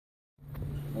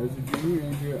As a junior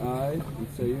ranger, and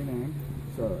say your name.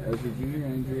 So, as a junior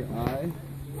ranger,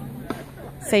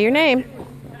 say your name.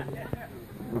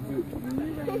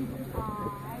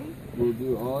 Will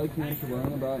do all I can to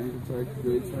learn about and protect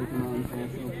Great Smoky Mountains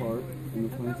National Park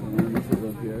and the plants and animals that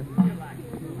live here.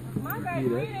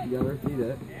 Eat it. You gotta repeat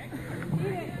it.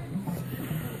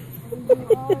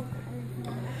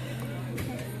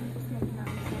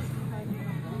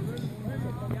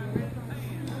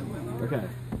 Okay.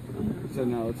 So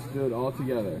now let's do it all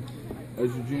together.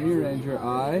 As your junior ranger,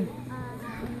 I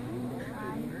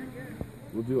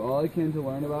will do all I can to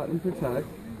learn about and protect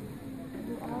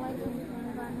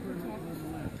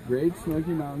Great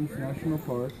Smoky Mountains National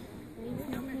Park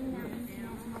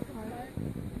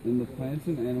and the plants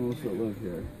and animals that live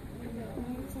here.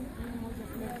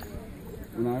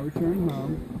 When I return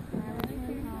home,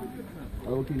 I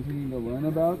will continue to learn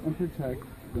about and protect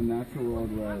the natural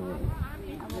world where I live.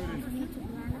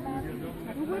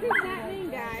 What does that mean,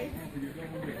 guys?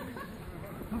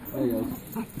 There you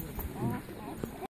go.